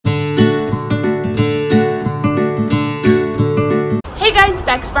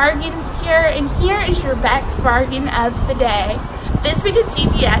Beck's Bargains here, and here is your Beck's Bargain of the day. This week at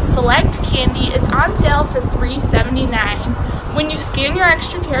CVS, select candy is on sale for $3.79. When you scan your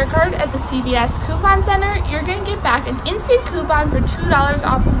extra care card at the CVS Coupon Center, you're going to get back an instant coupon for $2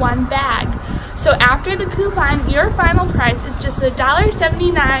 off one bag. So after the coupon, your final price is just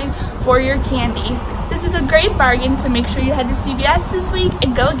 $1.79 for your candy. This is a great bargain, so make sure you head to CVS this week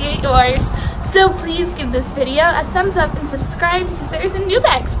and go get yours. So please give this video a thumbs up and subscribe because there's a new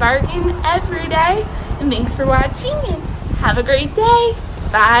Beck's Bargain every day. And thanks for watching and have a great day.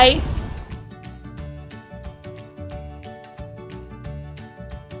 Bye.